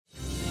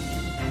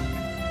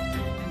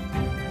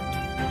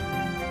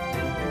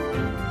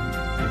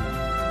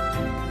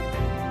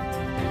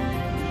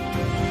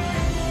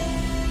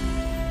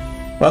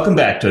Welcome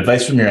back to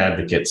Advice from Your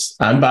Advocates.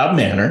 I'm Bob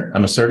Manner.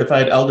 I'm a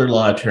certified elder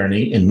law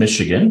attorney in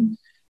Michigan.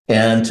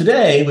 And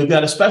today we've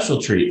got a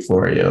special treat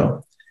for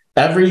you.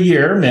 Every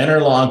year, Manner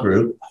Law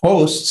Group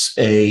hosts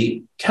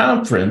a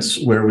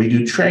conference where we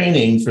do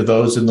training for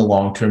those in the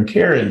long-term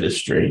care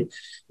industry.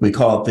 We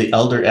call it the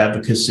Elder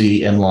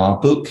Advocacy and Law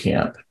Boot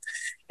Camp.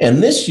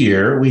 And this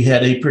year, we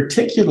had a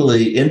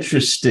particularly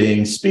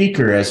interesting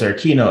speaker as our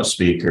keynote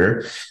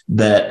speaker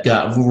that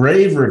got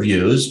rave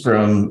reviews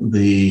from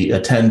the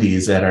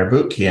attendees at our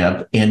boot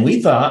camp, and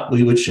we thought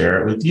we would share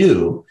it with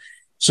you.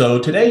 So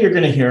today you're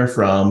going to hear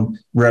from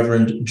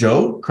Reverend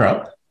Joe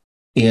Krupp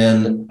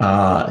in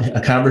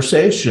a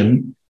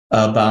conversation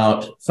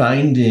about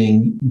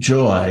finding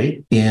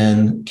joy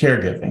in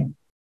caregiving.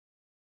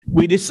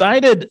 We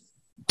decided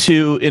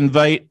to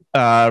invite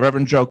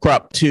Reverend Joe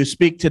Krupp to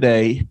speak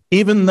today,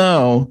 even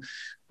though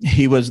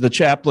he was the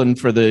chaplain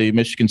for the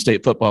Michigan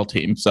State football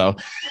team. So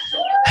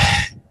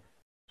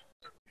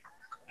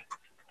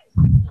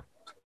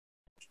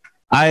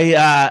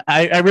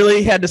I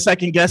really had to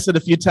second guess it a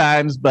few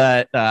times,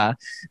 but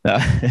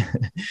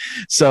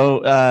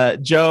so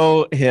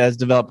Joe has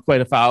developed quite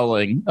a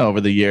following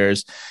over the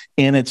years,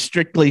 and it's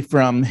strictly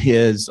from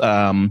his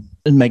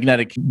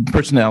magnetic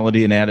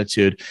personality and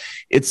attitude.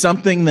 It's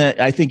something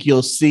that I think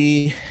you'll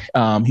see.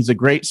 He's a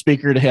great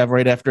speaker to have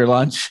right after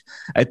lunch.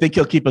 I think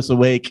he'll keep us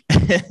awake.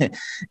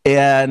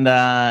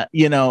 And,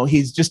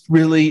 he's just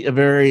really a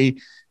very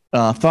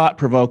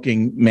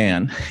thought-provoking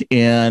man.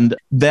 And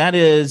that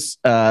is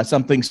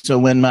something. So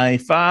when my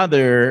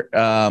father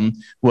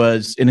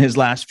was in his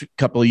last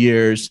couple of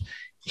years,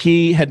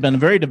 he had been a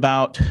very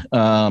devout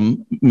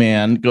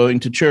man going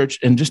to church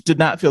and just did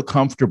not feel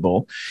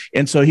comfortable.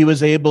 And so he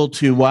was able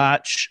to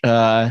watch,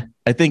 I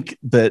think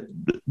that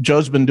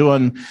Joe's been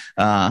doing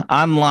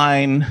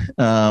online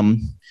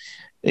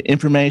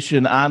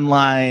information,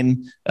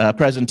 online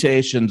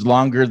presentations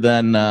longer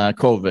than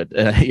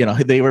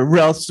COVID. They were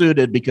well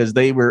suited because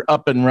they were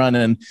up and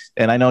running.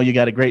 And I know you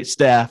got a great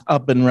staff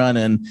up and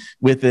running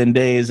within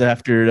days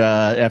after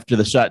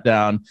the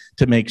shutdown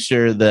to make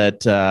sure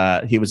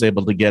that he was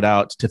able to get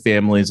out to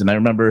families. And I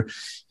remember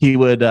he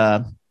would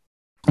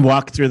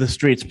walk through the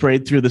streets,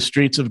 parade through the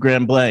streets of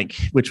Grand Blanc,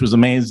 which was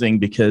amazing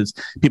because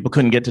people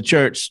couldn't get to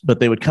church, but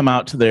they would come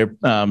out to their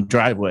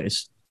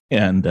driveways.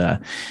 And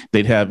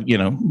they'd have,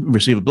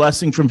 receive a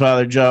blessing from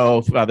Father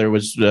Joe. Father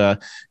was,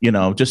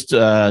 just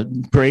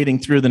parading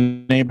through the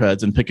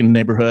neighborhoods and picking a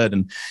neighborhood.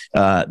 And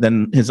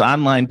then his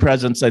online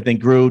presence, I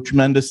think, grew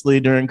tremendously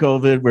during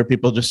COVID, where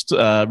people just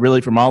really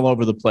from all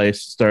over the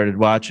place started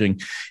watching.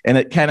 And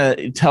it kind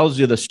of tells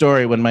you the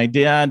story. When my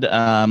dad,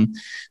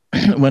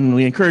 when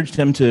we encouraged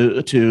him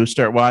to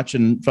start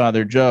watching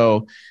Father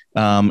Joe,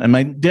 and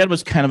my dad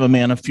was kind of a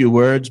man of few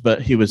words,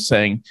 but he was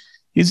saying,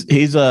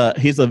 He's a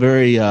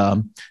very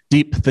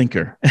deep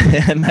thinker.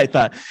 And I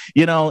thought,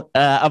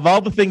 of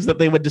all the things that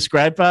they would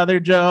describe Father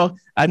Joe,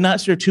 I'm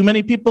not sure too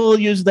many people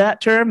use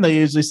that term. They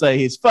usually say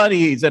he's funny,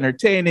 he's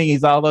entertaining,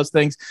 he's all those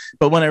things.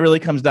 But when it really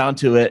comes down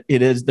to it,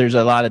 there's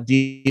a lot of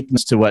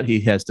deepness to what he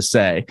has to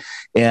say.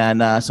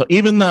 And so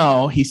even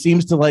though he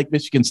seems to like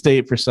Michigan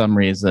State for some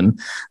reason,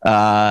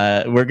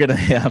 we're going to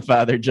have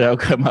Father Joe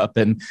come up.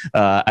 And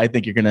I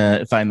think you're going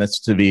to find this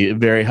to be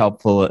very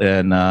helpful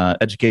and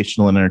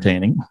educational and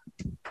entertaining.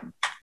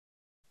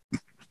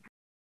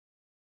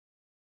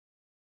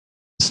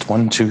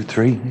 1, 2,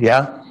 3.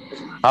 Yeah.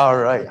 All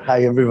right.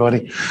 Hi,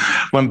 everybody.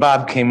 When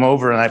Bob came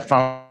over and I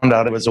found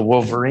out it was a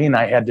Wolverine,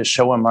 I had to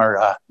show him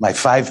my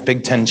 5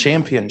 Big Ten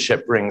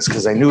championship rings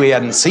because I knew he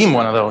hadn't seen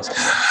one of those.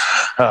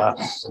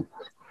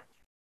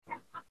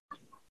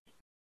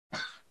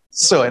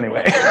 So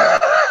anyway.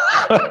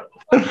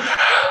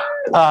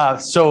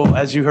 So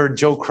as you heard,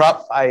 Joe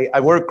Krupp, I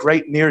work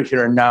right near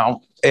here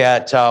now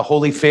at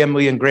Holy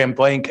Family in Grand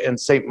Blanc and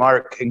St.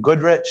 Mark in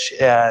Goodrich.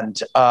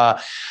 And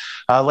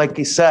like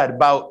he said,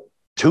 about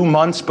 2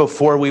 months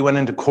before we went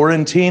into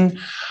quarantine,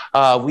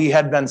 we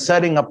had been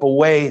setting up a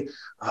way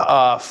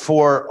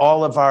for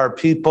all of our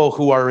people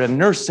who are in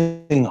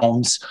nursing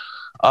homes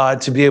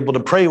to be able to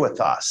pray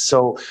with us.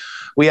 So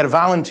we had a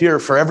volunteer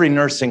for every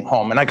nursing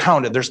home, and I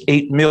counted, there's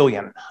 8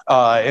 million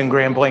in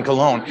Grand Blanc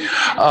alone.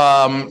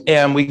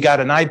 And we got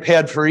an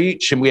iPad for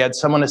each, and we had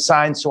someone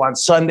assigned. So on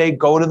Sunday,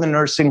 go to the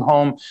nursing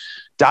home,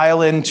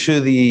 dial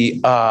into the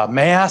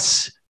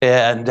Mass,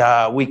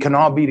 and we can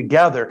all be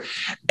together.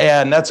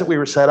 And that's what we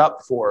were set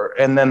up for.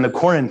 And then the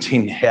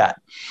quarantine hit,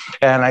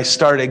 and I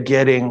started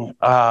getting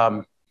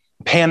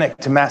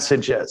panicked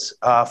messages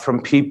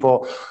from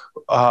people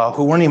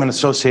who weren't even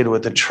associated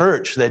with the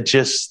church, that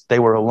they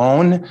were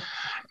alone,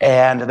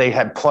 and they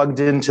had plugged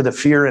into the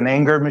fear and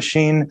anger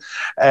machine,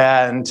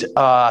 and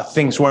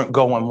things weren't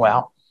going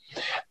well.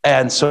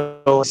 And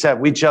so I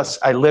said,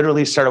 I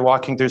literally started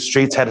walking through the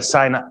streets, had a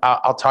sign,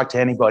 I'll talk to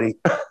anybody.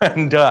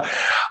 And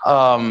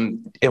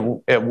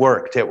it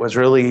worked. It was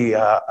really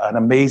an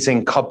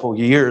amazing couple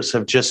years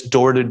of just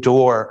door to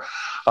door,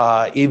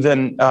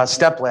 even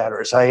step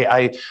ladders.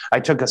 I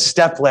took a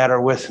step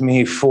ladder with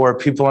me for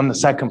people on the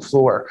second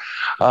floor,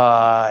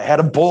 had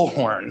a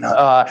bullhorn.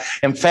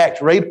 In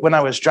fact, right when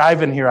I was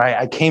driving here,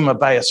 I came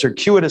by a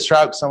circuitous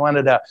route because I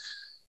wanted to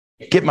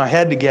get my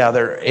head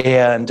together.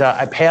 And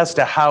I passed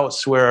a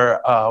house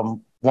where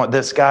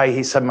this guy,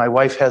 he said, my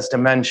wife has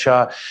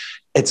dementia.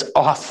 It's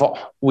awful.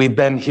 We've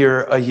been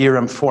here a year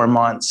and 4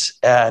 months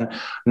and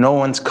no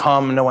one's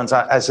come.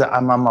 I said,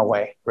 I'm on my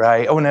way.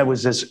 Right. Oh, and it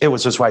was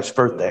his wife's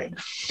birthday.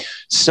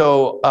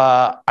 So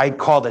I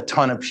called a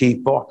ton of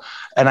people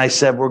and I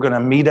said, we're going to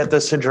meet at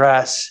this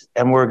address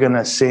and we're going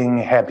to sing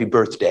happy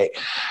birthday.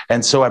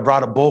 And so I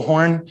brought a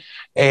bullhorn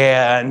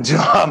and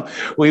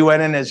we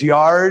went in his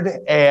yard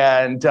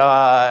and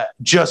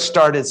just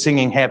started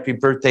singing happy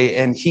birthday.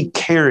 And he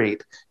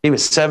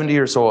was 70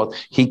 years old.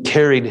 He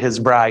carried his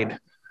bride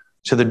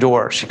to the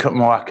door. She couldn't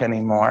walk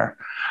anymore.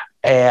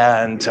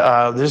 And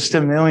there's just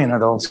a million of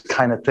those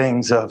kind of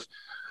things of,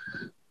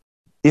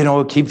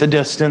 keep the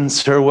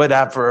distance or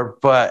whatever,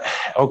 but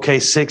okay,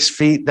 6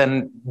 feet,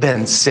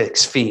 then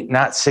 6 feet,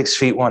 not 6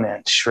 feet 1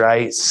 inch,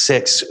 right?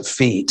 6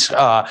 feet.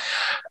 Yeah,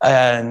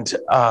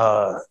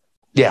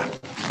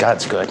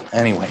 God's good.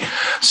 Anyway,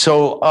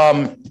 so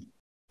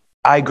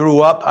I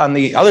grew up on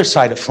the other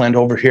side of Flint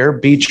over here,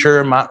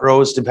 Beecher,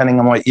 Montrose, depending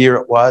on what year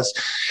it was.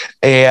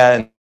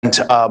 And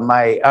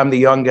I'm the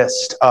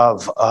youngest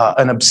of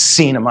an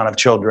obscene amount of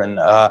children.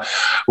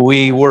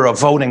 We were a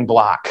voting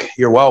block.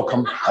 You're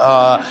welcome.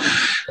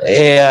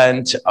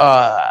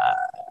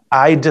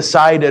 I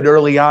decided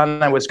early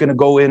on I was going to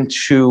go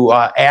into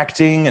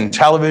acting and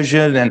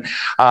television. And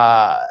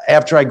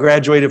after I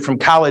graduated from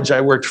college,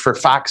 I worked for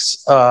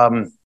Fox.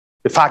 What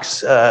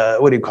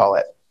do you call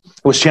it?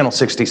 It was Channel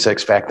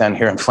 66 back then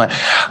here in Flint.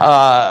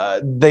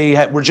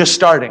 They were just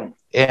starting.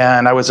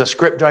 And I was a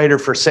script writer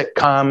for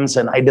sitcoms,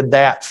 and I did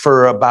that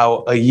for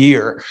about a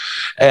year.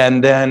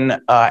 And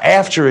then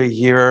after a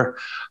year,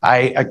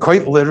 I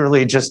quite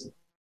literally just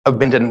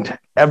abandoned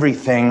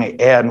everything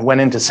and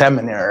went into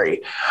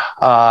seminary.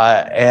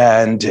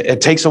 And it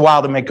takes a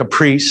while to make a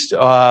priest,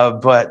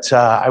 but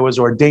I was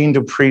ordained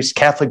a priest,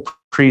 Catholic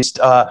priest,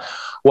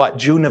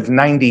 June of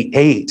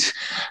 98.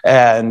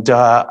 And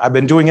I've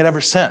been doing it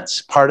ever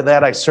since. Part of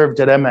that, I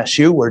served at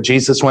MSU where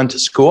Jesus went to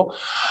school.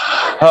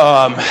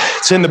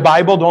 It's in the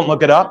Bible, don't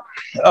look it up.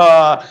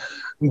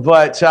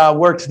 But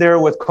worked there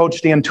with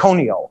Coach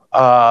D'Antonio,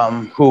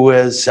 who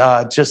is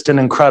just an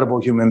incredible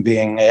human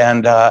being.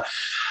 And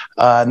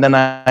then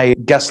I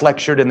guest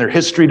lectured in their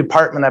history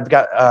department. I've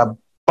got a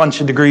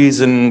bunch of degrees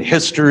in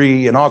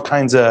history and all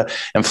kinds of,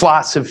 and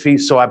philosophy.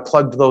 So I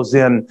plugged those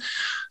in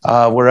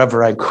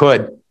wherever I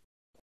could.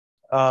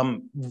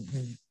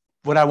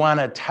 What I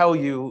want to tell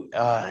you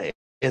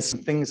is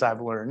some things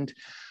I've learned.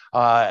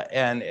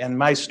 And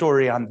my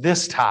story on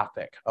this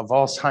topic of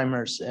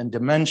Alzheimer's and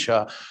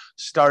dementia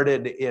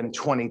started in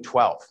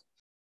 2012.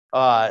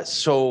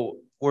 So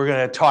we're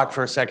going to talk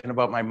for a second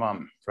about my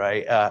mom,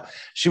 right?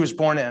 She was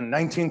born in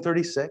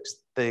 1936,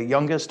 the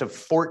youngest of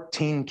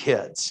 14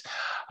 kids.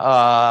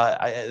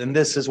 And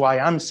this is why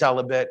I'm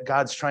celibate.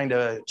 God's trying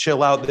to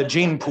chill out the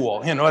gene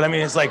pool. You know what I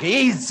mean? It's like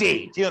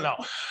easy,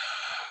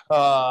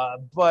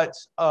 But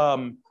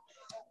I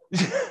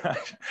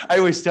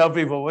always tell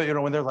people,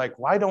 when they're like,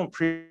 why don't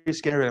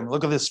priests get rid of him?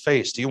 Look at this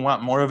face. Do you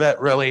want more of it?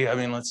 Really? I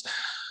mean,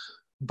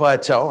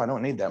 but I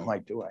don't need that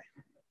mic, do I?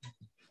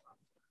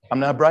 I'm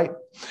not bright.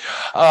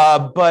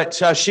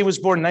 But she was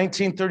born in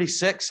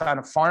 1936 on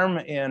a farm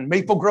in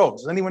Maple Grove.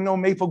 Does anyone know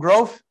Maple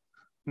Grove?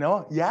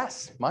 No?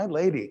 Yes, my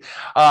lady.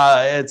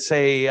 It's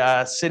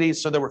a city,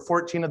 so there were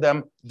 14 of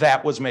them.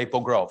 That was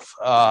Maple Grove.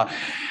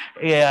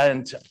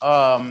 And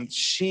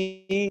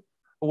she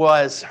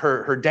was,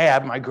 her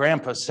dad, my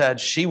grandpa, said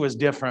she was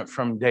different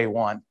from day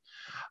one.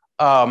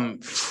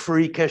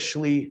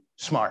 Freakishly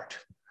smart.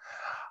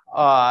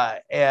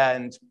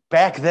 And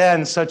back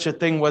then, such a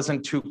thing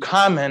wasn't too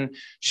common.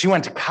 She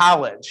went to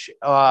college,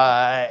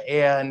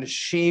 and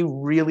she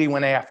really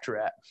went after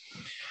it.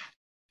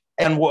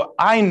 And what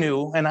I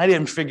knew, and I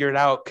didn't figure it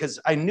out because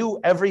I knew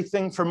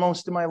everything for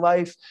most of my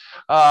life.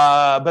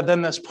 But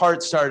then this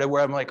part started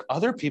where I'm like,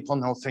 other people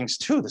know things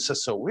too. This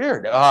is so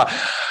weird.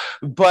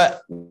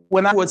 But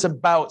when I was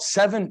about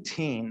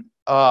 17,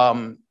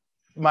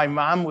 my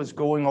mom was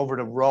going over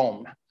to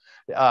Rome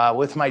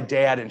with my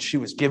dad, and she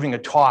was giving a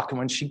talk. And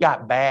when she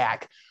got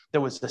back,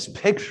 there was this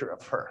picture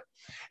of her,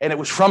 and it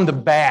was from the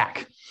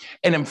back.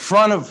 And in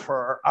front of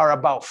her are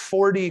about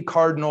 40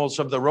 cardinals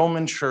of the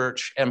Roman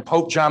Church and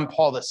Pope John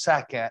Paul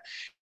II.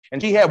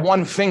 And she had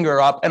one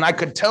finger up, and I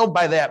could tell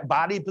by that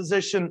body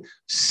position,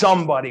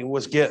 somebody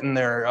was getting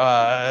their,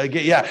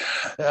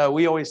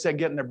 we always said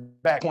getting their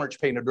back porch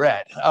painted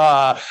red.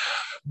 And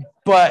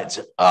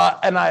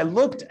I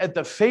looked at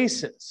the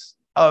faces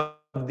of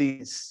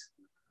these,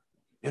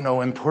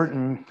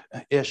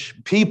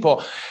 important-ish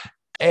people,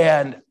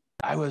 and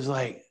I was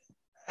like,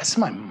 that's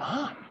my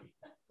mom,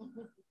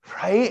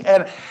 right?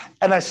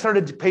 And I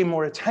started to pay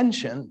more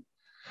attention.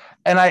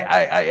 And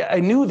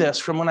I knew this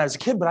from when I was a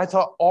kid, but I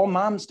thought all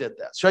moms did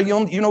this. Right?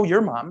 You know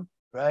your mom,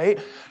 right?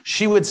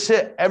 She would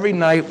sit every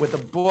night with a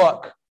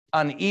book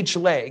on each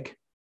leg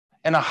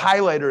and a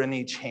highlighter in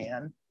each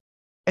hand,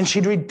 and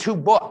she'd read 2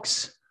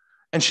 books,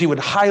 and she would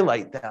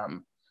highlight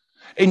them.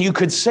 And you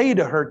could say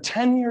to her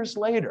 10 years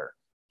later,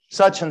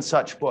 such and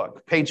such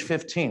book, page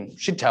 15,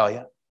 she'd tell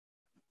you.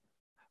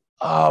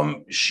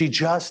 She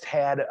just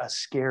had a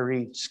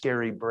scary,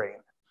 scary brain.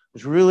 It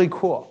was really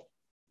cool.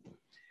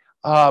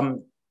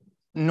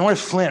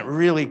 North Flint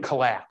really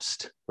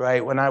collapsed,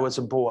 right, when I was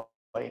a boy.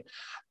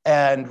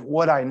 And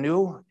what I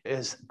knew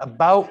is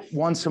about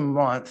once a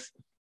month,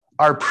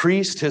 our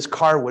priest, his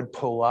car would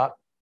pull up,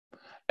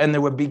 and there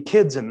would be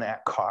kids in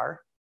that car.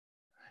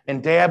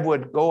 And Dad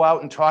would go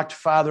out and talk to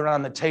Father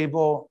on the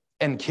table,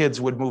 and kids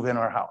would move in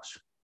our house,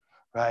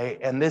 right?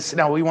 And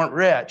now we weren't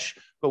rich,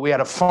 but we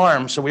had a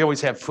farm, so we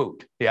always had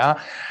food, yeah?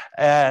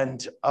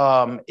 And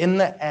in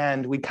the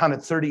end, we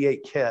counted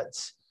 38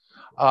 kids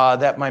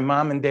that my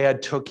mom and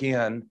dad took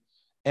in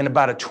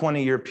about a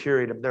 20-year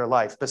period of their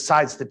life,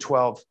 besides the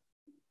 12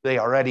 they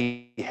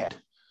already had.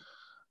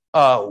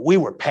 We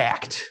were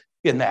packed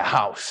in that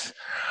house.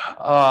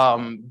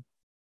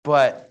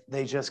 But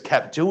they just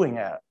kept doing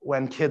it.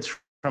 When kids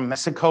from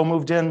Mexico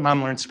moved in,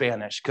 Mom learned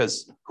Spanish,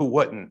 because who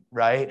wouldn't,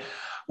 right?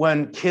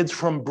 When kids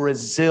from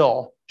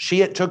Brazil, she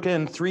had took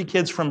in 3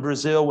 kids from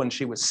Brazil when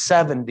she was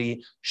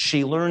 70,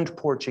 she learned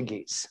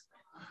Portuguese.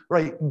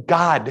 Right?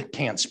 God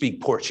can't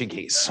speak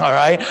Portuguese, all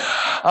right?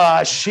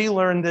 She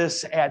learned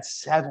this at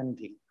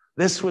 70.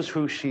 This was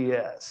who she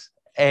is.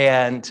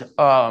 And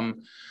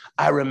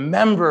I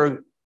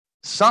remember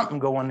something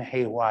going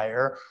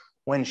haywire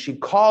when she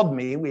called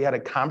me. We had a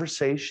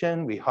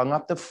conversation, we hung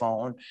up the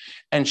phone,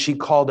 and she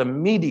called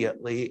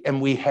immediately,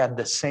 and we had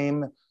the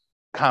same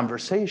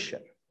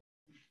conversation.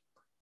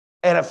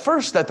 And at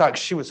first I thought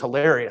she was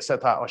hilarious. I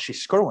thought, oh,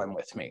 she's screwing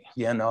with me,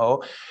 you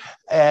know?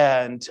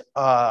 And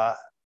I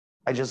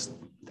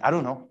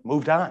don't know,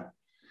 moved on.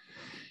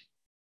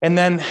 And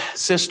then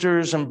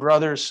sisters and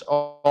brothers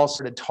all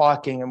started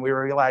talking, and we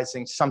were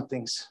realizing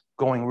something's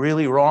going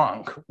really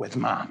wrong with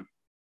Mom.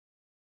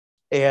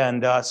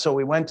 And so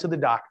we went to the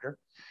doctor,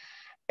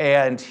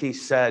 and he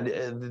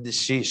said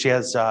she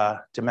has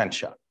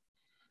dementia,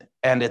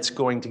 and it's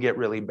going to get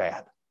really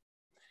bad.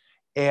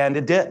 And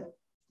it did.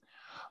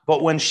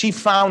 But when she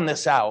found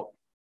this out,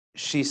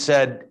 she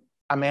said,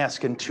 I'm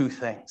asking 2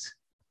 things.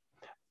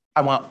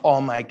 I want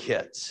all my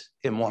kids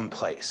in one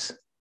place.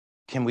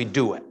 Can we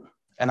do it?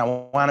 And I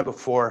want it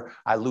before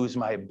I lose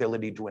my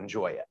ability to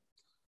enjoy it.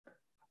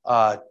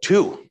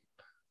 2,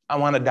 I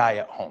want to die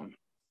at home.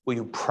 Will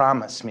you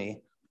promise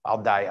me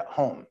I'll die at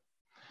home?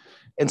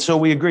 And so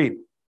we agreed.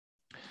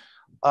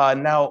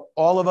 Now,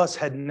 all of us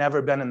had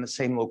never been in the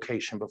same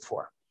location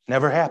before.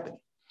 Never happened.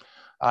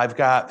 I've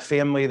got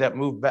family that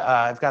moved.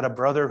 I've got a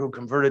brother who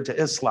converted to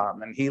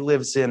Islam, and he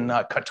lives in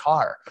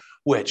Qatar,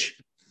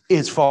 which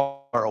is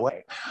far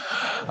away.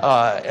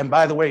 And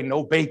by the way,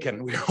 no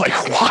bacon. We were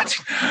like, what?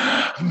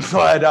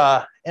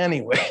 But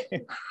anyway,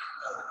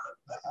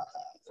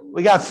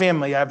 we got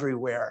family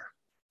everywhere.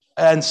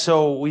 And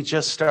so we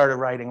just started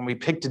writing. We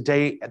picked a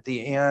date at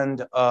the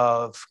end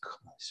of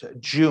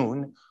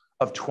June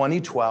of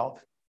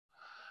 2012,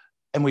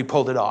 and we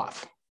pulled it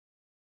off.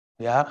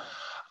 Yeah.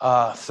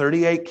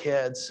 38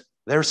 kids,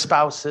 their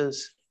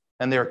spouses,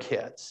 and their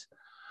kids.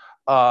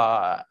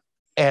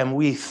 And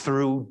we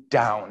threw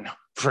down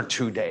for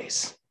 2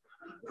 days,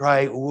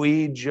 right?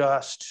 We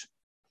just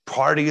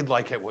partied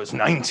like it was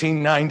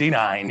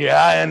 1999,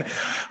 yeah?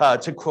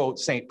 And to quote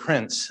St.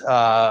 Prince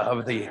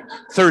of the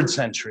 3rd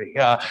century,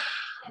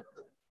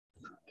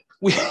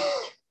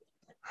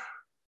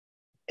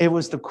 it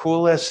was the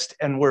coolest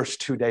and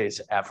worst 2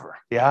 days ever,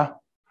 yeah?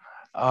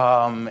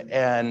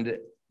 And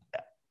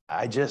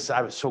I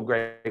was so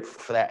grateful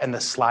for that. And the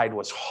slide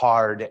was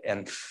hard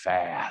and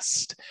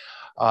fast.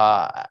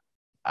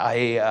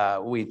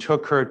 We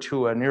took her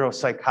to a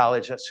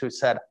neuropsychologist who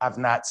said, I've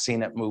not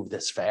seen it move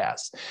this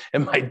fast.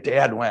 And my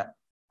dad went,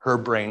 her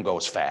brain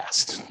goes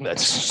fast.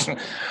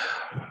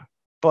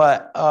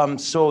 But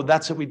so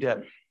that's what we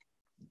did.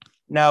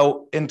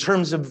 Now, in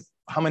terms of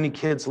how many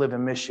kids live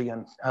in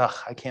Michigan,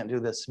 I can't do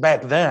this.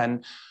 Back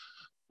then,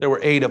 there were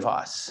 8 of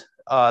us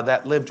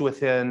that lived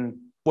within,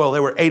 well,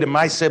 there were 8 of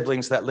my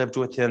siblings that lived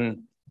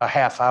within a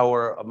half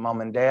hour of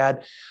Mom and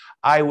Dad.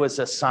 I was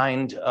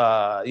assigned,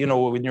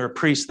 when you're a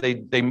priest,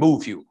 they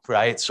move you,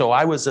 right? So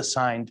I was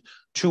assigned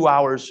 2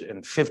 hours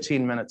and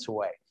 15 minutes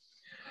away.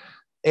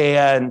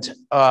 And,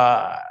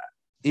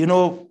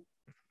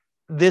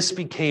 this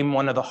became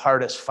one of the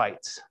hardest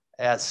fights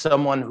as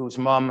someone whose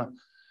mom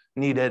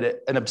needed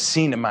an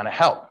obscene amount of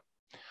help.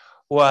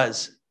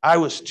 I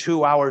was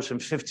 2 hours and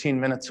 15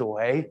 minutes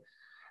away,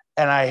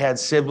 and I had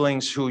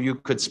siblings who you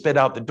could spit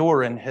out the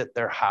door and hit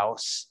their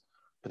house,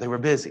 but they were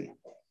busy.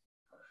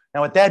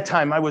 Now, at that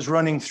time, I was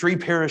running 3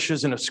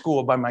 parishes in a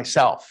school by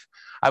myself.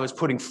 I was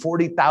putting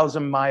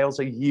 40,000 miles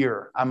a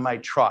year on my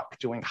truck,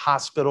 doing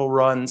hospital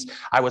runs.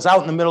 I was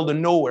out in the middle of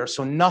nowhere,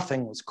 so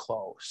nothing was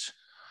close.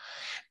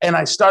 And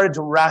I started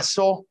to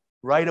wrestle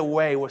right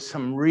away with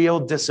some real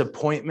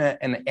disappointment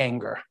and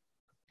anger,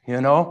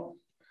 you know?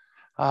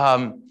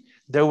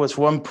 There was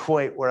one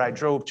point where I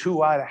drove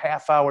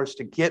 2.5 hours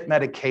to get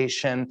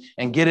medication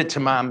and get it to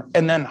mom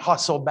and then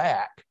hustle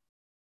back.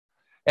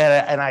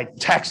 And I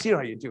text, you know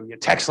how you do, you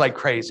text like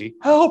crazy,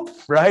 help,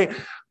 right?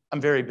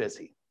 I'm very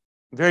busy,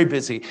 very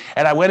busy.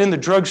 And I went in the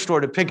drugstore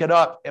to pick it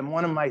up and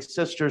one of my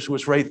sisters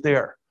was right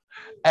there.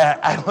 And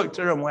I looked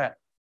at her and went,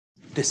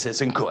 this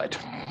isn't good.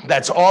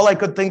 That's all I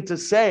could think to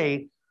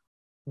say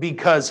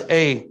because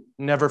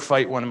never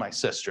fight one of my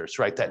sisters,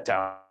 write that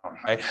down,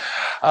 right?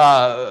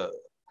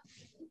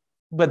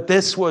 But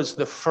this was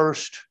the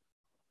first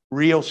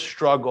real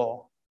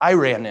struggle I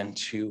ran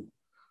into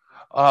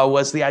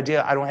was the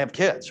idea I don't have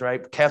kids,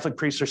 right? Catholic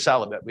priests are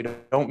celibate. We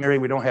don't marry,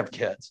 we don't have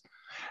kids.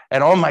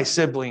 And all my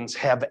siblings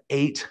have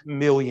 8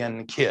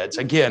 million kids.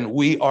 Again,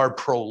 we are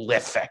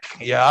prolific,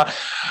 yeah?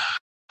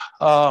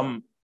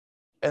 And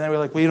they were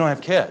like, well, you don't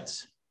have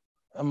kids.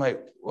 I'm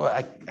like, well,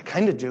 I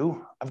kind of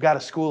do. I've got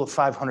a school of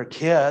 500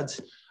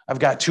 kids. I've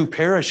got 2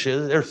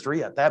 parishes. There are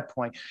 3 at that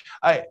point.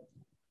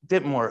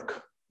 Didn't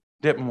work.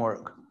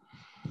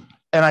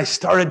 And I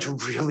started to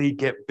really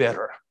get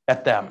bitter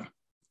at them.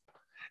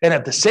 And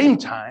at the same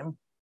time,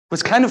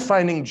 was kind of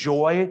finding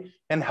joy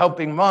in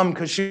helping mom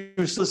because she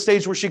was to the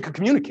stage where she could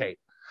communicate.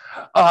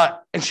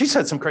 And she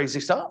said some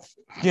crazy stuff.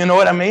 You know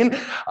what I mean?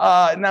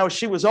 Now,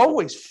 she was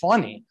always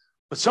funny,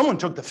 but someone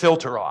took the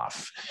filter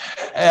off.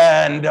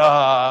 And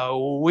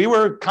we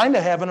were kind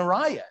of having a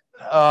riot.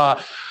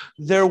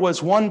 There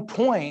was one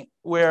point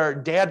where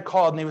dad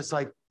called and he was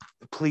like,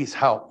 please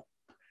help.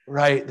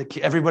 Right?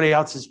 Everybody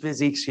else is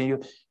busy. Can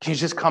you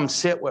just come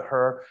sit with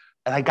her?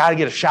 And I got to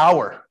get a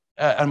shower.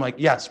 I'm like,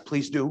 yes,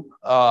 please do.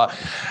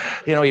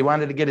 You know, he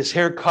wanted to get his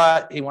hair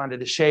cut. He wanted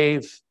to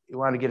shave. He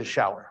wanted to get a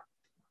shower.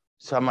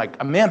 So I'm like,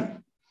 I'm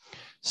in.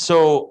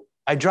 So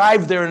I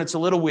drive there and it's a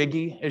little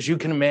wiggy, as you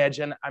can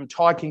imagine. I'm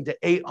talking to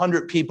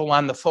 800 people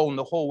on the phone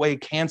the whole way,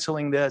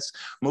 canceling this,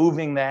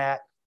 moving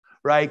that,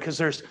 right? Because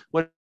there's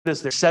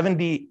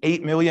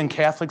 78 million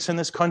Catholics in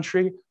this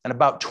country and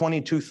about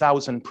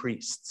 22,000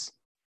 priests.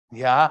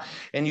 Yeah.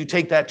 And you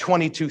take that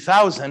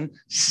 22,000,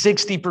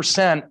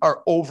 60%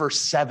 are over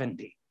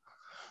 70.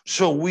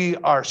 So we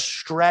are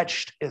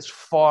stretched as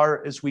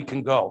far as we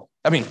can go.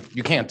 I mean,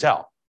 you can't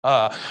tell.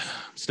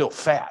 Still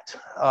fat.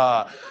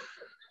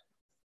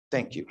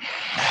 Thank you.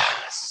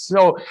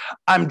 So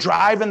I'm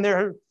driving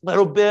there a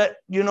little bit,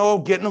 you know,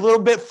 getting a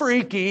little bit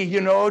freaky,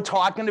 you know,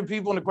 talking to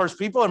people. And of course,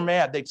 people are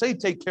mad. They say,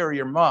 take care of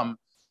your mom,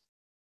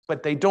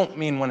 but they don't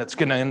mean when it's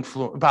going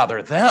to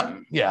bother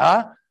them.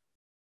 Yeah.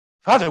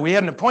 Father, we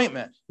had an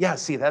appointment. Yeah,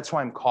 see, that's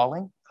why I'm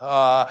calling.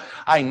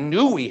 I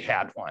knew we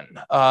had one.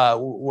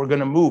 We're going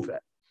to move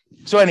it.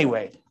 So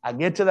anyway, I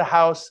get to the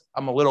house.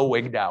 I'm a little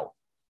wigged out.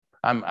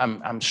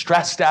 I'm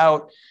stressed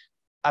out.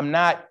 I'm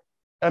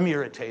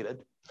irritated.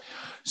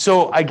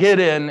 So I get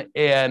in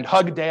and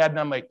hug dad and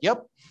I'm like,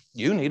 yep,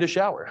 you need a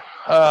shower.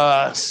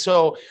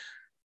 So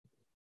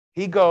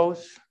he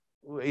goes,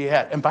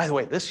 yeah. And by the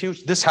way,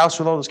 this house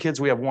with all those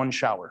kids, we have one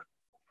shower.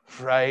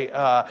 Right?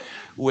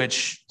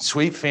 Which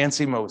sweet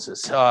fancy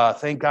Moses.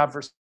 Thank God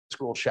for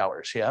school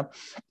showers. Yeah.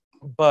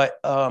 But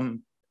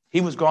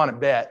he was gone a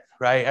bit,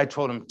 right? I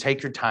told him,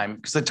 take your time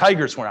because the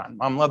Tigers were on.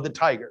 Mom loved the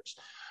Tigers.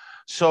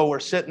 So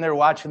we're sitting there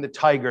watching the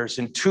Tigers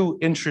and 2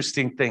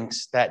 interesting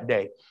things that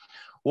day.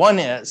 One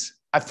is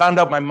I found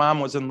out my mom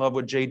was in love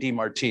with J.D.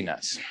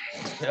 Martinez.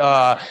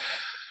 The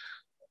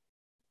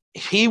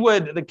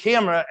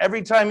camera,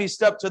 every time he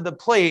stepped to the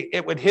plate,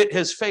 it would hit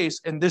his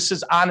face. And this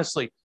is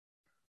honestly,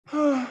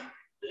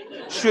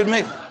 should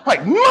make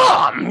like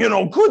mom, you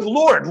know, good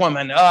Lord,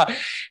 woman.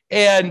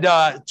 And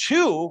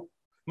 2,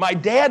 my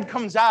dad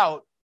comes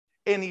out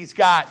and he's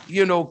got,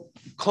 you know,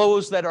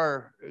 clothes that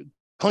are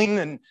clean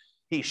and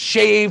he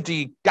shaved,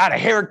 he got a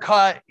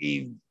haircut,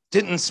 he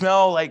didn't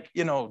smell like,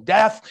 you know,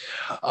 death.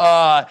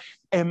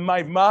 And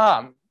my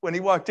mom, when he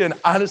walked in,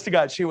 honest to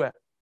God, she went,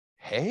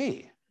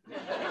 hey.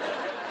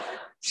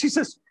 She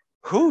says,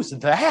 who's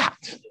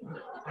that?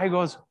 I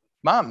goes,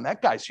 Mom,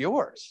 that guy's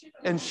yours.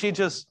 And she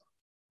just,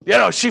 you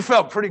know, she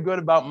felt pretty good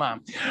about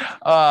mom.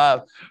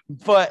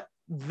 But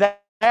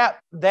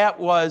that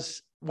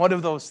was one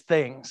of those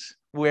things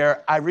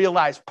where I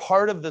realized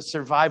part of the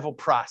survival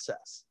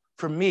process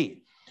for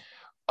me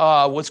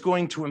was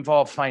going to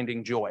involve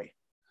finding joy.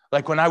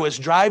 Like when I was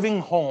driving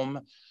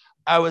home,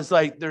 I was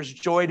like, there's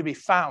joy to be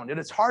found. And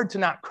it's hard to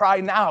not cry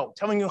now,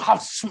 telling you how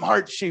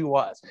smart she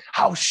was,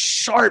 how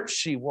sharp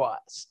she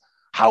was,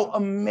 how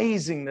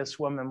amazing this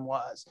woman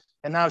was.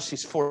 And now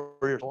she's 4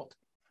 years old,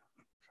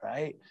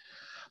 right?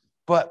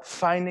 But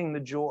finding the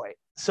joy.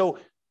 So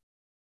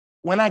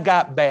when I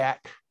got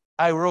back,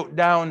 I wrote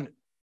down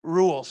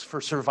rules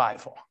for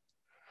survival,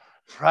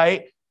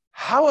 right?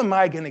 How am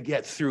I going to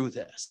get through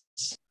this?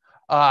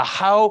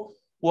 How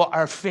will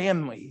our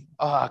family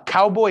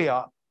cowboy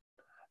up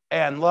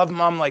and love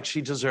mom like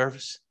she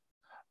deserves?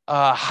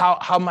 How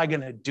am I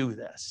going to do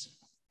this?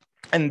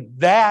 And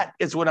that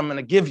is what I'm going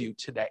to give you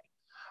today,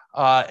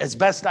 as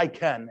best I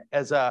can.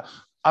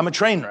 I'm a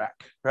train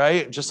wreck,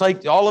 right? Just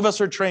like all of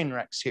us are train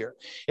wrecks here.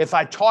 If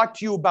I talk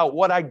to you about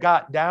what I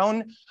got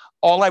down,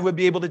 all I would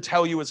be able to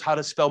tell you is how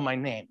to spell my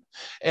name.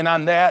 And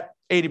on that,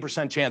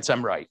 80% chance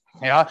I'm right.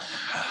 Yeah.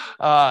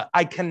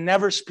 I can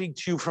never speak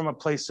to you from a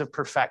place of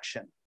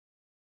perfection.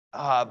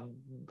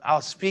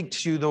 I'll speak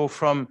to you, though,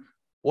 from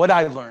what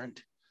I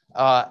learned.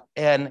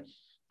 And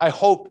I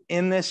hope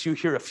in this you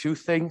hear a few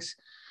things.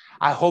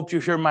 I hope you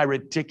hear my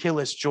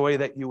ridiculous joy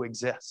that you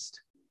exist.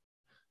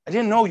 I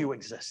didn't know you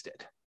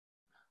existed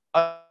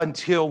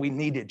until we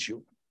needed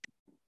you.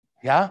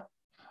 Yeah?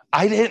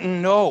 I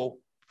didn't know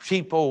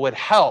people would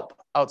help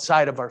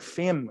outside of our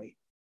family.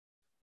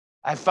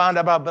 I found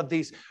out about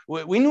these.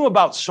 We knew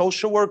about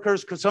social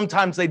workers because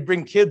sometimes they'd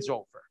bring kids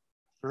over,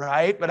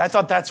 right? But I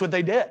thought that's what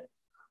they did,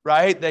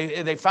 right?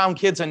 They found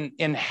kids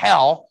in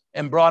hell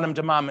and brought them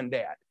to mom and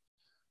dad.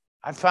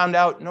 I found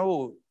out,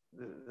 no,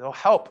 they'll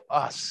help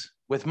us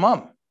with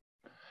mom.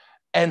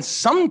 And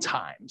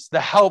sometimes the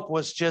help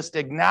was just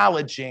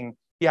acknowledging,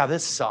 yeah,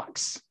 this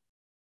sucks.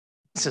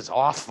 This is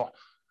awful.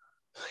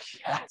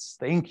 Yes,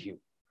 thank you.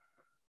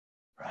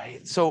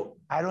 Right? So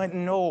I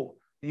didn't know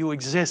you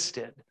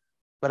existed,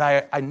 but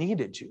I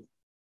needed you.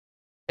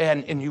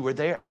 And you were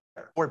there.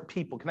 Or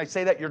people, can I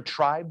say that? Your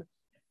tribe?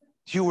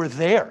 You were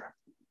there.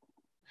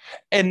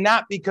 And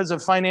not because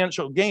of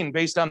financial gain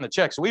based on the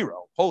checks we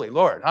wrote. Holy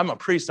Lord, I'm a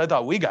priest. I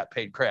thought we got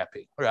paid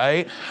crappy,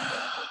 right?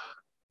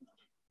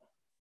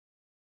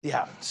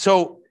 Yeah.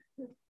 So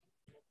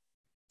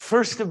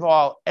first of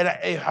all, and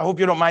I hope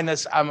you don't mind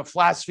this, I'm a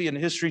philosophy and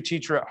history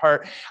teacher at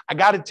heart. I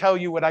got to tell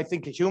you what I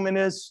think a human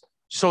is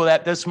so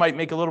that this might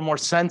make a little more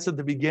sense at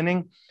the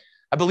beginning.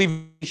 I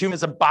believe human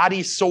is a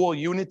body-soul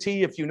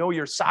unity. If you know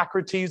your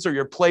Socrates or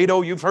your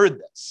Plato, you've heard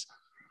this.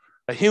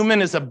 A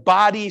human is a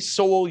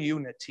body-soul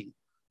unity.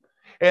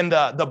 And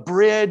the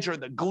bridge or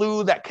the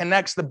glue that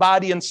connects the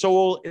body and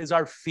soul is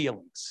our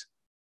feelings.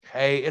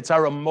 Okay, it's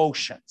our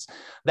emotions.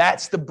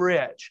 That's the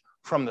bridge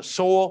from the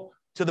soul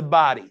to the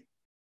body.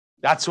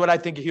 That's what I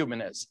think a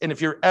human is. And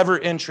if you're ever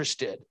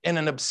interested in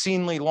an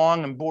obscenely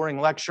long and boring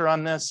lecture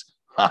on this,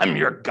 I'm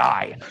your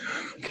guy.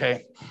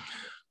 Okay.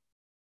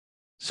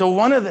 So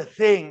one of the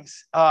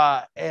things,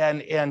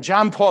 and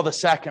John Paul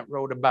II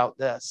wrote about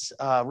this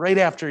right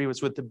after he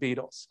was with the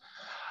Beatles.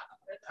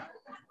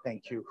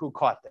 Thank you. Who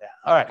caught that?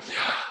 All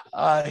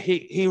right.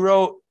 He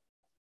wrote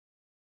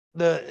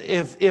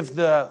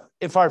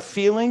if our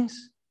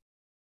feelings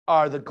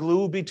are the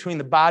glue between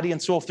the body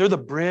and soul, if they're the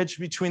bridge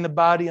between the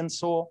body and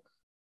soul,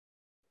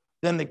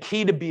 then the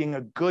key to being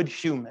a good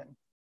human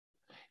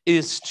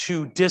is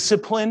to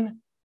discipline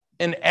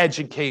and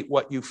educate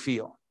what you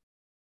feel.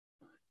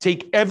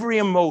 Take every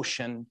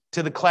emotion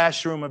to the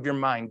classroom of your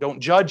mind. Don't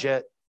judge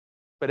it,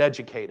 but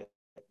educate it.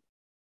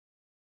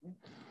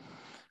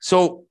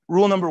 So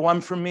rule number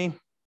one for me,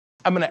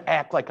 I'm going to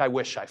act like I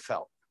wish I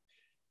felt.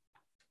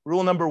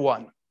 Rule number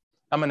one,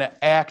 I'm going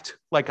to act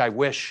like I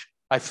wish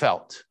I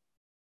felt.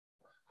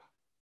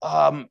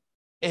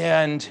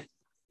 And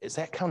is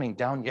that counting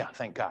down? Yeah,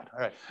 thank God. All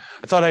right.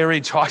 I thought I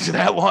already talked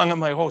that long. I'm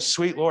like, oh,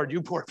 sweet Lord,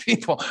 you poor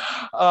people.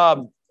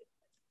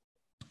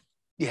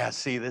 Yeah,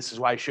 see, this is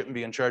why I shouldn't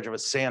be in charge of a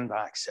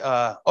sandbox.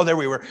 Oh, there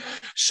we were.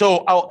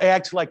 So I'll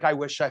act like I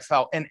wish I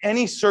felt. In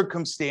any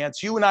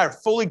circumstance, you and I are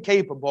fully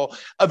capable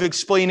of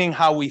explaining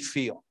how we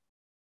feel.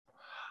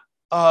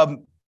 But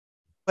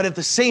at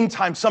the same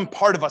time, some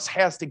part of us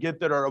has to get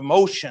that our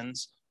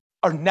emotions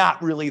are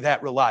not really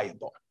that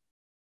reliable.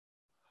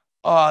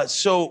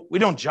 So we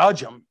don't judge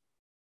them.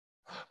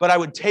 But I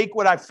would take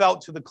what I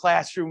felt to the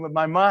classroom of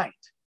my mind.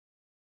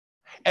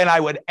 And I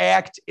would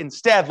act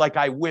instead like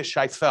I wish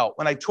I felt.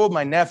 When I told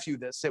my nephew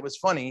this, it was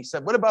funny. He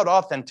said, what about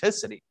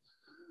authenticity?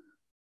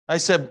 I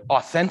said,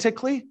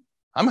 authentically?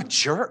 I'm a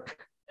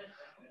jerk.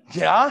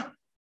 Yeah?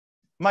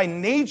 My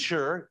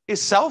nature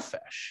is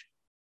selfish.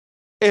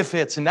 If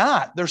it's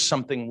not, there's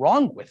something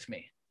wrong with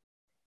me.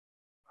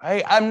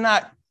 Right? I'm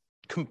not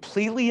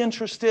completely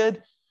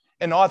interested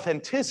in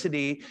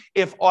authenticity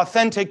if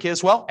authentic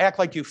is, well, act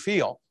like you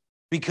feel.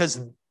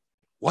 Because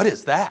what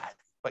is that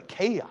but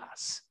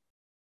chaos?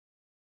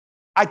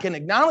 I can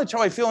acknowledge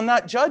how I feel and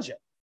not judge it.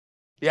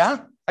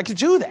 Yeah, I could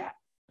do that.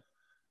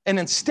 And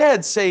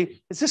instead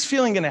say, is this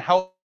feeling going to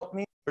help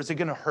me or is it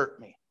going to hurt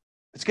me?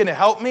 If it's going to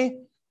help me,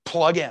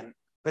 plug in.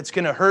 If it's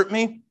going to hurt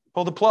me,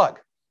 pull the plug.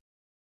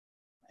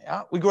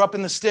 Yeah, we grew up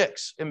in the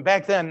sticks. And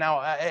back then,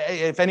 now,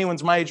 if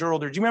anyone's my age or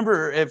older, do you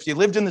remember if you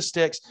lived in the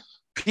sticks,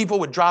 people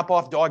would drop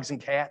off dogs and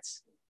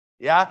cats?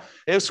 Yeah,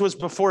 this was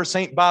before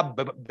St. Bob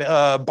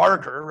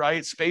Barker,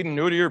 right? Spayed and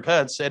neuter your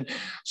pets. And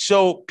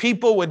so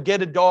people would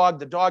get a dog,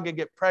 the dog would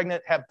get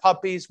pregnant, have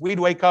puppies. We'd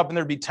wake up and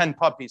there'd be 10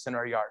 puppies in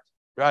our yard,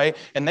 right?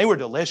 And they were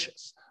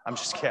delicious. I'm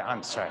just kidding.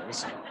 I'm sorry.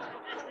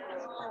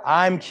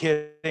 I'm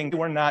kidding. They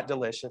were not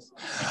delicious.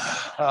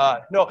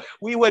 No,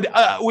 we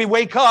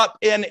wake up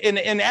and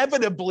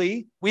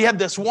inevitably we had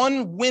this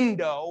one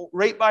window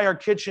right by our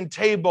kitchen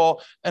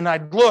table and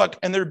I'd look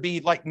and there'd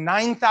be like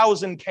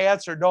 9,000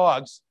 cats or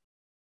dogs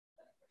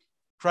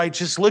right?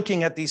 Just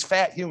looking at these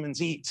fat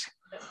humans eat.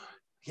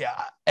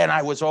 Yeah. And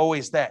I was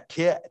always that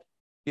kid,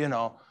 you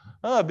know.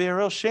 Oh, it'd be a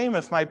real shame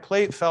if my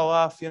plate fell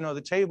off, you know,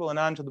 the table and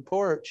onto the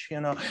porch, you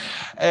know.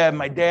 And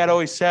my dad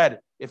always said,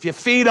 if you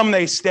feed them,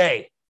 they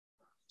stay.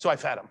 So I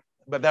fed them.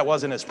 But that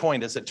wasn't his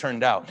point, as it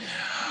turned out.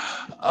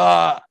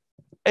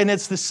 And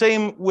it's the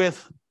same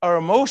with our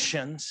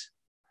emotions,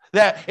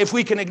 that if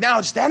we can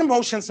acknowledge that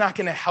emotion's not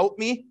going to help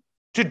me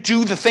to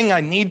do the thing I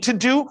need to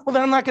do, well,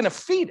 then I'm not going to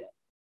feed it.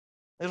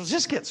 It'll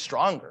just get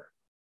stronger.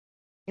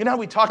 You know how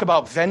we talk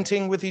about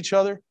venting with each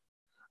other,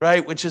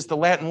 right? Which is the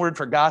Latin word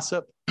for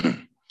gossip.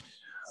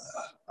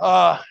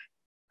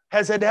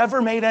 Has it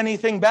ever made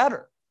anything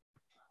better?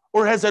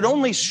 Or has it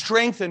only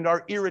strengthened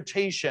our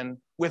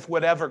irritation with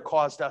whatever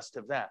caused us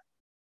to vent?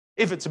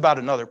 If it's about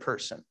another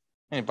person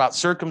and about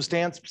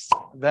circumstance,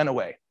 vent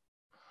away.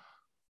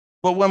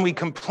 But when we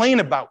complain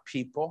about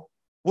people,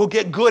 we'll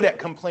get good at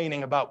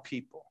complaining about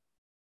people.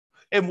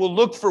 And we'll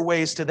look for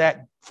ways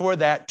for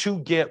that to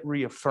get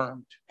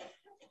reaffirmed.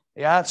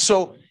 Yeah.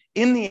 So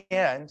in the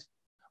end,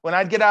 when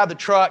I'd get out of the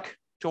truck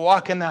to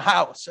walk in the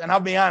house, and I'll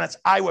be honest,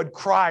 I would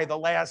cry the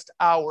last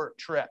hour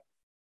trip.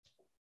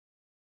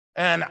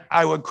 And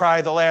I would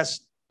cry the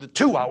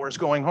 2 hours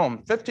going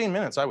home. 15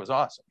 minutes, I was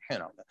awesome, you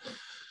know.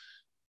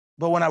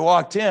 But when I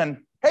walked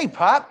in, hey,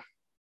 Pop,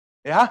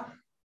 yeah,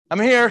 I'm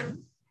here.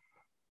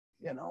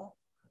 You know,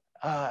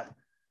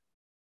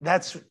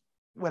 that's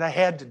what I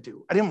had to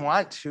do. I didn't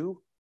want to.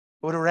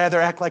 I would have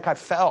rather act like I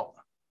felt.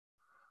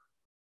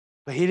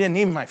 But he didn't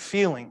need my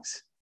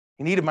feelings.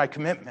 He needed my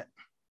commitment.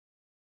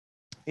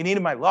 He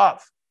needed my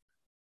love.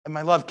 And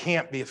my love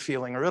can't be a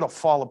feeling, or it'll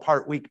fall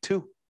apart week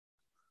 2.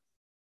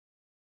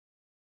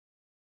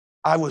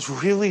 I was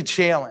really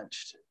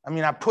challenged. I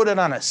mean, I put it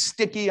on a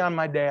sticky on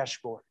my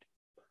dashboard.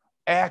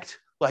 Act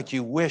like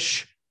you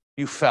wish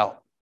you felt.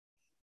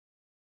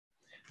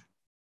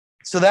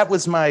 So that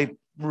was my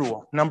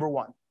rule, number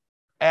 1.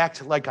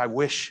 Act like I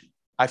wish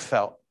I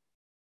felt.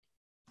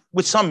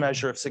 With some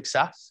measure of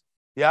success,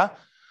 yeah?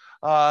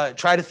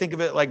 Try to think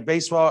of it like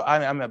baseball.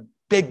 I'm a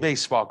big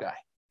baseball guy.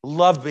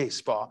 Love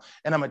baseball.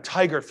 And I'm a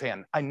Tiger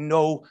fan. I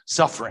know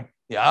suffering,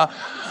 yeah?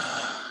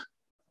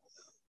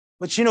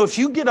 But you know, if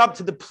you get up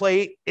to the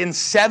plate and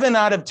 7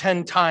 out of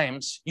 10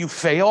 times you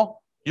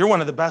fail, you're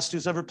one of the best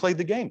who's ever played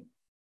the game.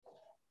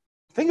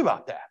 Think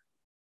about that.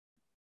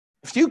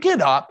 If you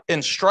get up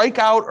and strike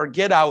out or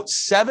get out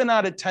 7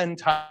 out of 10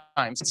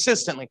 times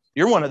consistently,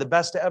 you're one of the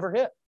best to ever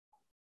hit.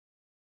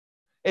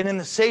 And in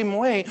the same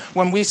way,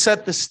 when I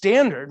set this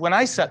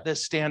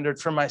standard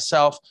for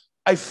myself,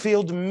 I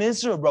failed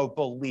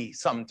miserably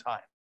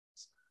sometimes.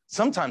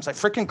 Sometimes I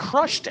freaking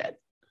crushed it.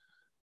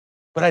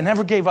 But I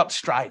never gave up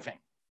striving.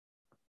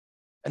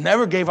 I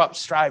never gave up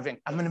striving.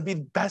 I'm going to be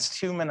the best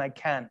human I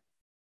can.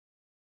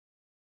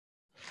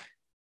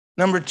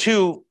 Number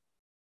 2,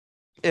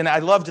 and I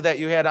loved that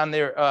you had on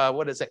there,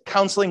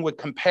 counseling with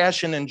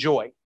compassion and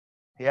joy.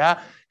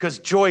 Yeah? Because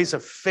joy is a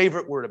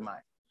favorite word of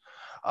mine.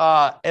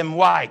 And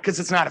why?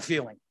 Because it's not a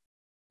feeling.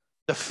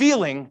 The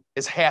feeling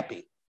is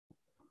happy.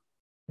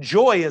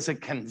 Joy is a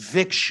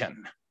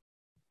conviction.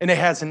 And it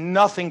has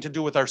nothing to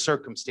do with our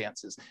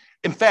circumstances.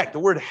 In fact, the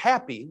word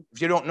happy,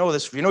 if you don't know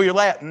this, if you know your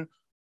Latin,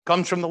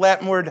 comes from the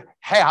Latin word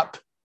hap,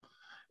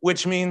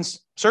 which means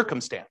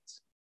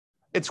circumstance.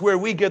 It's where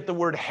we get the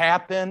word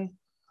happen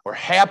or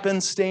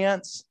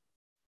happenstance.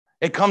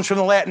 It comes from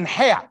the Latin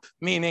hap,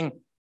 meaning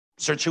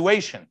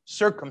situation,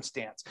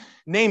 circumstance.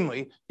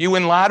 Namely, you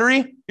win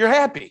lottery, you're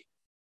happy.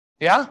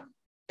 Yeah?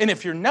 And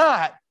if you're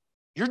not,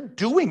 you're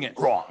doing it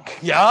wrong.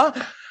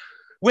 Yeah?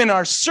 When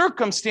our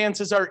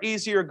circumstances are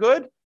easy or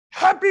good,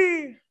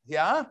 happy.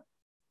 Yeah?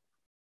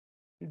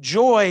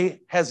 Joy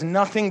has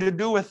nothing to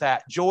do with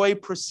that. Joy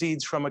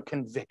proceeds from a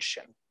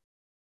conviction.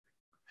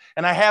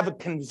 And I have a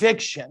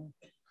conviction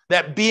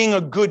that being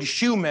a good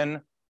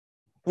human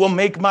will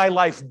make my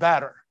life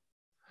better.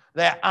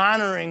 That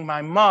honoring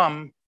my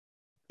mom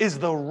is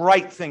the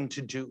right thing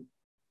to do,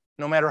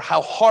 no matter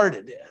how hard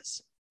it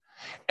is.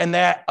 And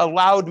that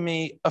allowed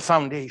me a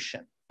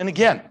foundation. And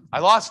again, I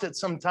lost it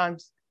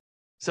sometimes.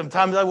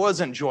 Sometimes I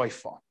wasn't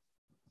joyful.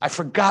 I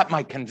forgot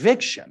my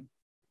conviction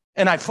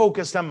and I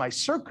focused on my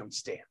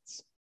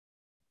circumstance.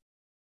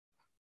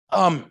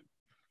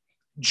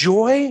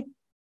 Joy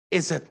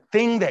is a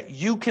thing that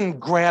you can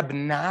grab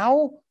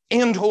now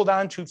and hold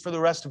on to for the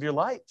rest of your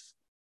life.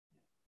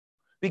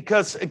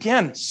 Because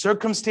again,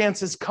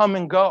 circumstances come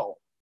and go.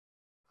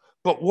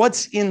 But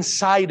what's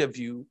inside of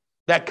you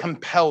that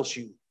compels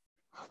you?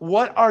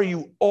 What are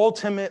you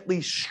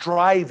ultimately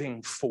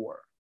striving for?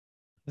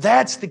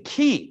 That's the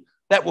key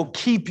that will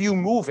keep you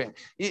moving.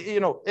 You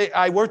know,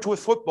 I worked with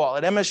football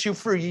at MSU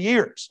for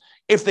years.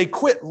 If they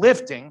quit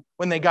lifting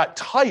when they got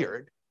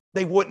tired,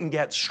 they wouldn't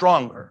get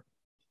stronger.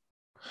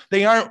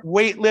 They aren't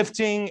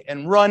weightlifting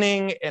and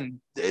running and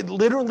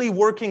literally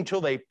working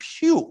till they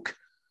puke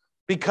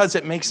because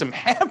it makes them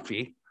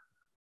happy.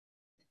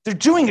 They're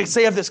doing it because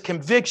they have this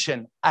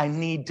conviction, I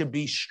need to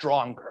be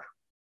stronger.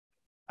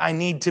 I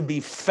need to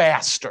be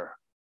faster.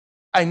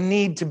 I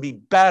need to be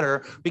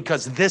better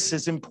because this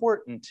is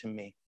important to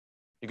me.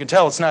 You can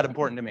tell it's not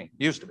important to me.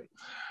 It used to be.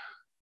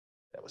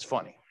 That was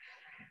funny.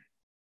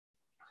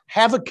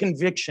 Have a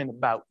conviction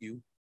about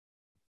you.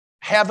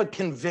 Have a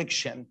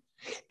conviction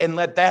and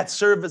let that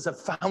serve as a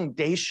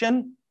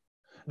foundation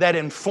that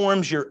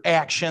informs your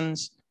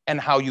actions and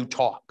how you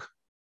talk.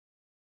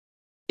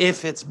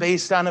 If it's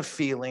based on a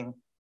feeling,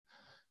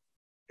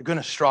 you're going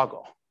to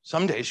struggle.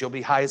 Some days you'll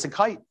be high as a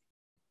kite,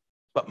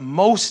 but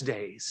most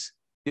days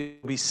you'll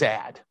be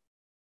sad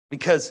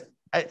because,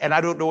 and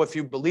I don't know if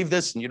you believe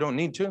this and you don't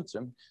need to,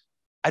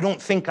 I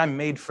don't think I'm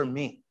made for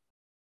me.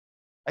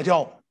 I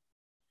don't.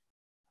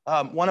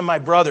 One of my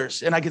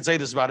brothers, and I could say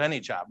this about any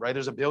job, right?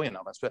 There's a billion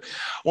of us, but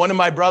one of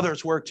my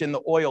brothers worked in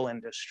the oil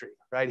industry,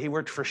 right? He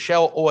worked for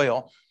Shell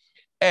Oil.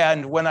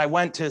 And when I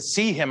went to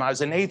see him, I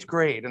was in 8th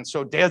grade. And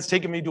so Dad's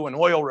taking me to an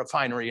oil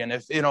refinery. And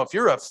if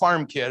you're a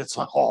farm kid, it's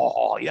like,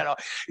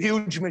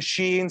 huge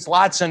machines,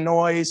 lots of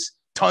noise,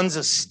 tons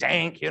of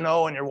stank, and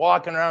you're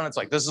walking around. It's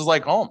like, this is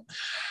like home.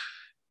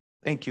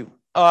 Thank you.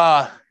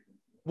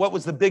 What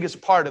was the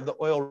biggest part of the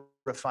oil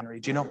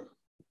refinery? Do you know?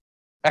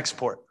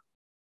 Export.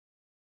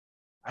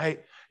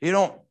 Right? You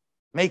don't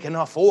make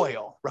enough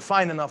oil,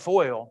 refine enough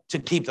oil to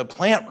keep the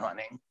plant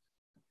running.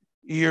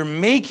 You're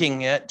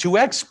making it to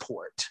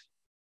export.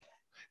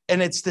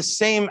 And it's the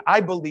same,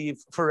 I believe,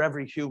 for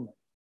every human.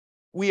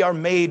 We are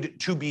made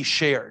to be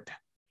shared.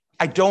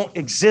 I don't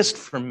exist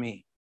for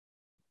me.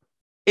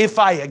 If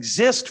I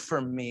exist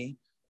for me,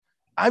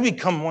 I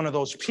become one of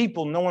those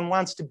people no one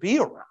wants to be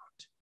around.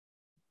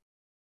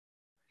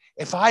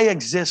 If I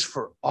exist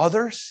for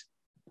others,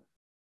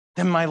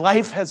 then my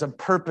life has a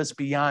purpose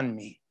beyond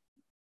me.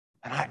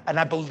 And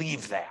I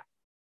believe that.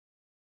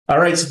 All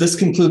right, so this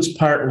concludes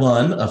part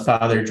 1 of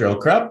Father Joe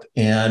Krupp,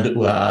 and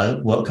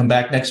we'll come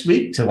back next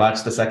week to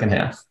watch the second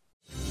half.